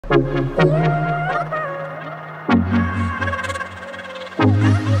Hey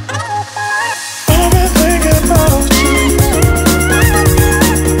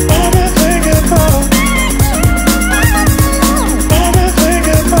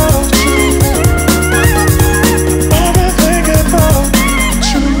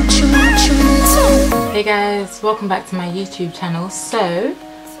guys, welcome back to my YouTube channel. So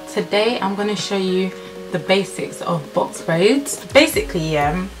today I'm going to show you the basics of box braids. Basically,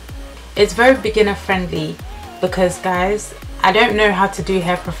 it's very beginner friendly because guys, I don't know how to do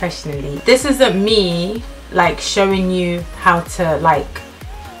hair professionally. This isn't me like showing you how to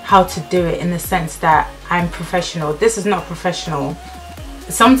do it in the sense that I'm professional. This is not professional.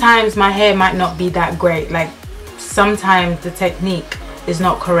 Sometimes my hair might not be that great, like sometimes the technique is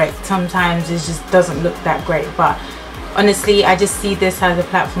not correct, sometimes it just doesn't look that great, but honestly I just see this as a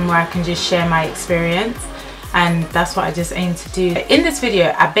platform where I can just share my experience, and that's what I just aim to do. In this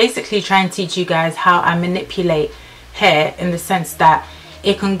video I basically try and teach you guys how I manipulate hair in the sense that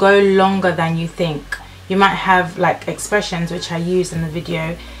it can go longer than you think. You might have like Xpressions, which I use in the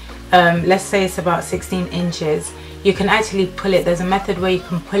video, let's say it's about 16 inches. You can actually pull it, there's a method where you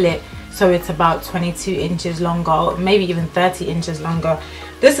can pull it so it's about 22 inches longer, or maybe even 30 inches longer.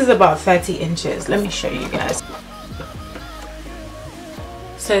 This is about 30 inches. Let me show you guys.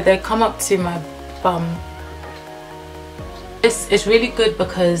 So they come up to my bum. This is really good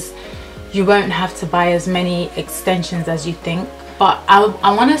because you won't have to buy as many extensions as you think. But I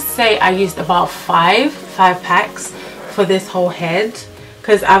want to say I used about five packs for this whole head.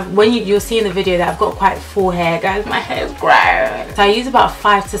 Because you'll see in the video that I've got quite full hair, guys. My hair is grey. So I use about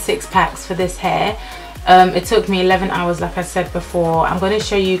 5 to 6 packs for this hair. It took me 11 hours, like I said before. I'm going to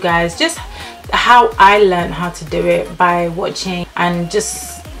show you guys just how I learned how to do it by watching and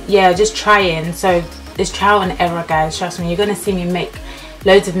just trying. So it's trial and error, guys. Trust me, you're going to see me make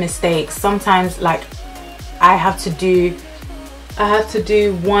loads of mistakes. Sometimes, like, I have to do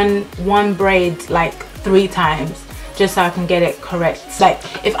one braid like 3 times just so I can get it correct. Like,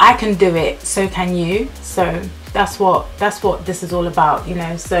 if I can do it, so can you. So that's what this is all about, you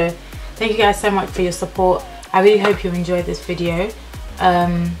know. So thank you guys so much for your support. I really hope you enjoyed this video.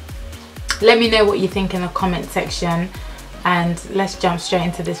 Let me know what you think in the comment section, and let's jump straight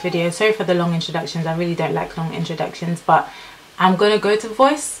into this video. Sorry for the long introductions, I really don't like long introductions, but I'm gonna go to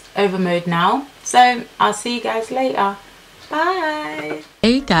voice over mode now. So I'll see you guys later. Bye.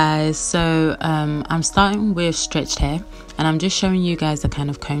 Hey guys, so I'm starting with stretched hair, and I'm just showing you guys the kind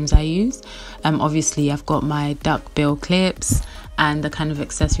of combs I use. Obviously I've got my duck bill clips and the kind of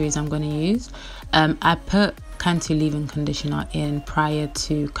accessories I'm going to use. I put Cantu leave-in conditioner in prior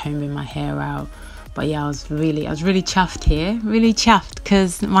to combing my hair out, but yeah, I was really chuffed here, really chuffed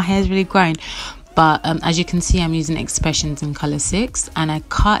because my hair is really grown. But as you can see, I'm using Xpressions in color 6, and I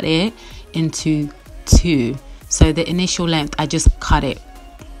cut it into 2. So the initial length, I just cut it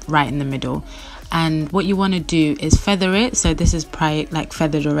right in the middle. And what you want to do is feather it. So this is like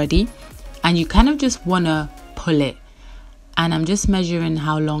feathered already, and you kind of just want to pull it. And I'm just measuring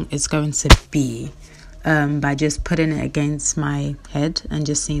how long it's going to be by just putting it against my head and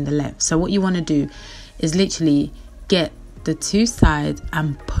just seeing the length. So what you want to do is literally get the 2 sides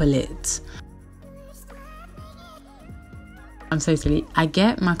and pull it. I'm so silly. I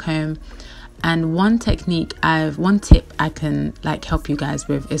get my comb. And one tip I can like help you guys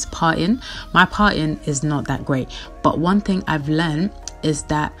with is parting. My parting is not that great, but one thing I've learned is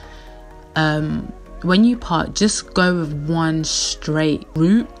that when you part, just go with one straight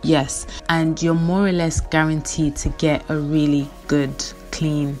route, yes, and you're more or less guaranteed to get a really good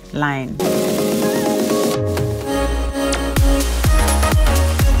clean line.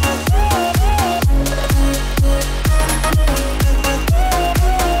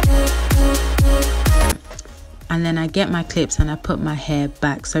 And then I get my clips and I put my hair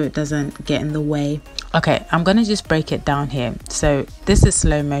back so it doesn't get in the way. Okay, I'm gonna just break it down here. So this is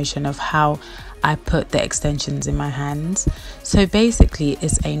slow motion of how I put the extensions in my hands. So basically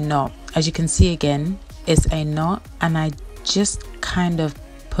it's a knot. As you can see again, it's a knot, and I just kind of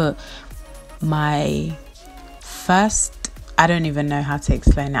put my first, I don't even know how to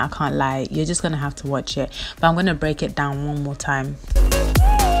explain it, I can't lie, you're just gonna have to watch it, but I'm gonna break it down one more time.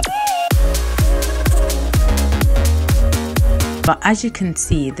 But as you can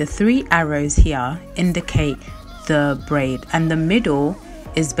see, the 3 arrows here indicate the braid, and the middle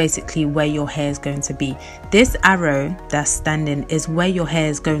is basically where your hair is going to be. This arrow that's standing is where your hair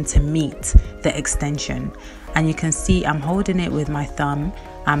is going to meet the extension, and you can see I'm holding it with my thumb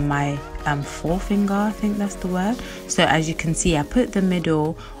and my forefinger, I think that's the word. So as you can see, I put the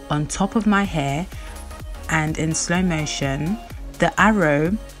middle on top of my hair, and in slow motion the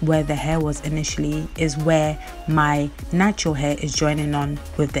arrow where the hair was initially is where my natural hair is joining on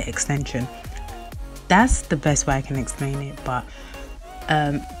with the extension. That's the best way I can explain it. But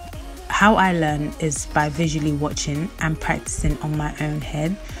how I learn is by visually watching and practicing on my own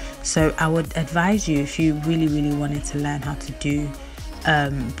head. So I would advise you, if you really wanted to learn how to do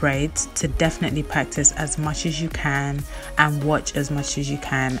braids, to definitely practice as much as you can and watch as much as you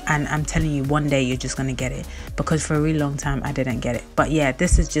can. And I'm telling you, one day you're just gonna get it, because for a really long time I didn't get it. But yeah,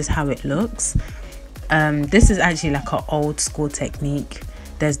 this is just how it looks. This is actually like an old school technique.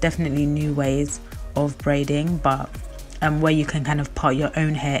 There's definitely new ways of braiding, but where you can kind of part your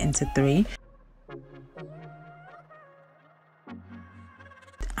own hair into 3.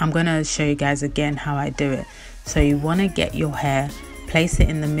 I'm gonna show you guys again how I do it. So you want to get your hair, place it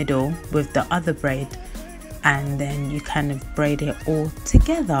in the middle with the other braid, and then you kind of braid it all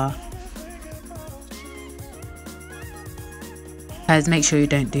together. Guys, make sure you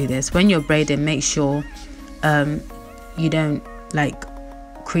don't do this when you're braiding. Make sure you don't like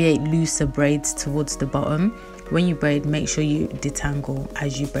create looser braids towards the bottom. When you braid, make sure you detangle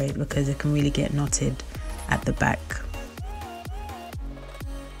as you braid, because it can really get knotted at the back.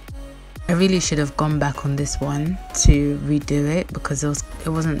 I really should have gone back on this one to redo it, because it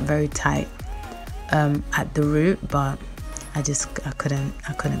wasn't very tight at the root, but I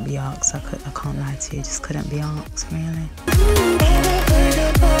couldn't be asked. I can't lie to you, just couldn't be asked, really.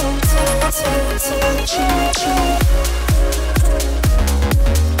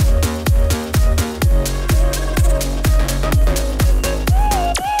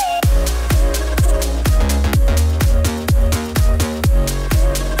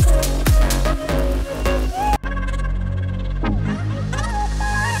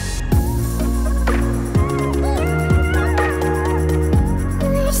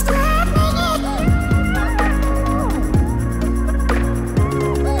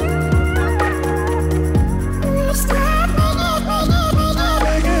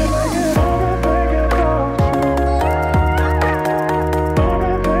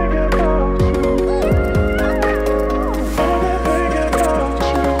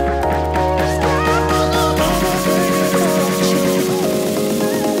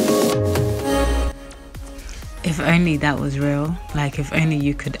 If only that was real. Like, if only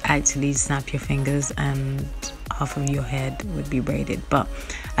you could actually snap your fingers and half of your head would be braided. But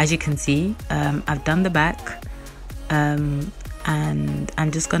as you can see, I've done the back, and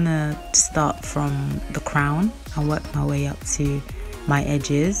I'm just gonna start from the crown and work my way up to my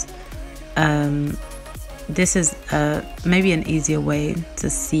edges. This is maybe an easier way to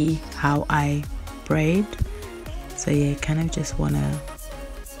see how I braid. So yeah, kind of just wanna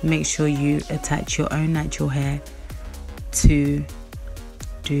make sure you attach your own natural hair to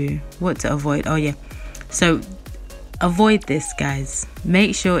do what to avoid. Oh yeah, so avoid this, guys.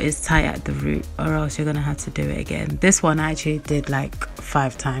 Make sure it's tight at the root, or else you're gonna have to do it again. This one I actually did like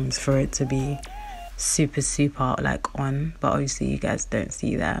 5 times for it to be super like on, but obviously you guys don't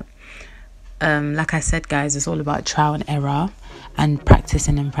see that. Like I said, guys, it's all about trial and error and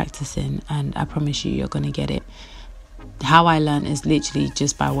practicing, and I promise you're gonna get it. How I learned is literally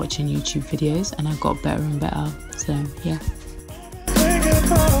just by watching YouTube videos, and I got better and better. So yeah.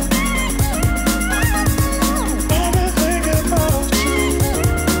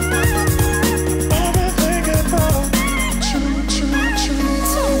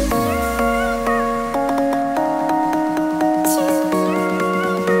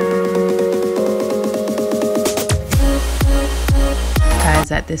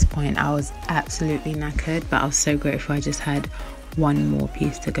 At this point I was absolutely knackered, but I was so grateful I just had one more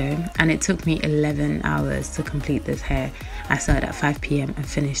piece to go, and it took me 11 hours to complete this hair. I started at 5 p.m. and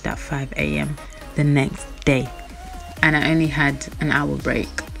finished at 5 a.m. the next day, and I only had an hour break.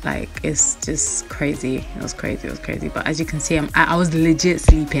 Like, it's just crazy. It was crazy. But as you can see, I was legit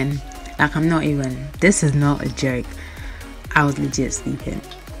sleeping. Like, I'm not even, this is not a joke, I was legit sleeping.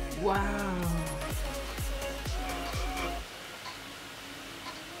 Wow.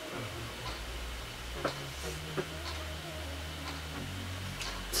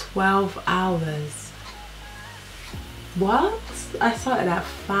 12 hours. What? I started at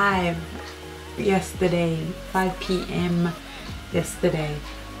 5 yesterday, 5 p.m. yesterday,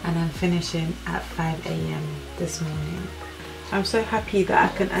 and I'm finishing at 5 a.m. this morning. I'm so happy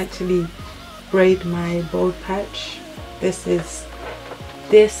that I can actually braid my bald patch. This is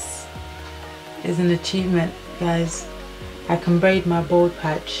an achievement, guys. I can braid my bald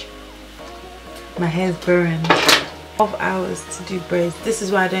patch. My hair's burning. 12 hours to do braids. This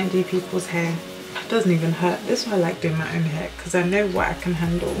is why I don't do people's hair. It doesn't even hurt. This is why I like doing my own hair, because I know what I can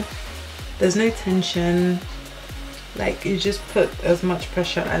handle. There's no tension. Like, you just put as much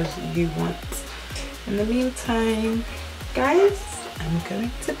pressure as you want. In the meantime, guys, I'm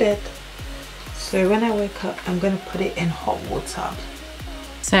going to bed. So when I wake up, I'm going to put it in hot water.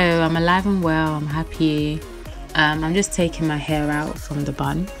 So I'm alive and well, I'm happy. I'm just taking my hair out from the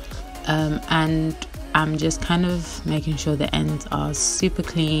bun. And I'm just kind of making sure the ends are super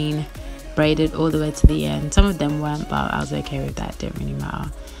clean, braided all the way to the end. Some of them weren't, but I was okay with that, didn't really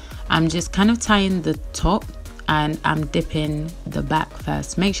matter. I'm just kind of tying the top and I'm dipping the back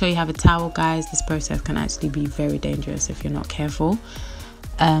first. Make sure you have a towel, guys. This process can actually be very dangerous if you're not careful.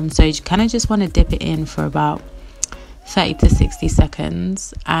 So you kind of just want to dip it in for about 30 to 60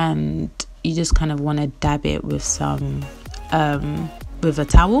 seconds, and you just kind of want to dab it with some with a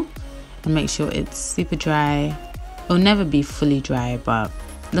towel and make sure it's super dry. It'll never be fully dry, but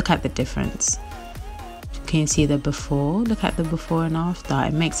look at the difference. Can you see the before? Look at the before and after.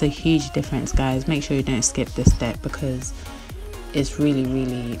 It makes a huge difference, guys. Make sure you don't skip this step because it's really,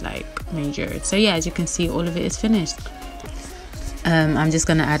 really like major. So yeah, as you can see, all of it is finished. I'm just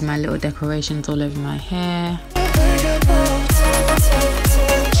gonna add my little decorations all over my hair.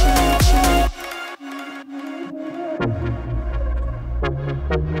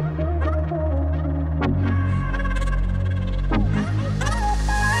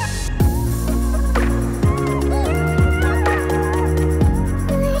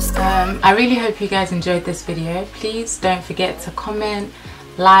 I really hope you guys enjoyed this video. Please don't forget to comment,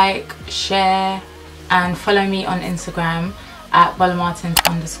 like, share, and follow me on Instagram at bollamartins_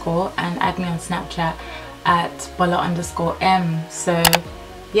 and add me on Snapchat at bolla_m. So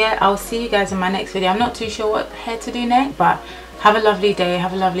yeah, I'll see you guys in my next video. I'm not too sure what hair to do next, but have a lovely day,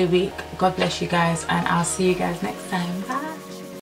 have a lovely week. God bless you guys, and I'll see you guys next time. Bye.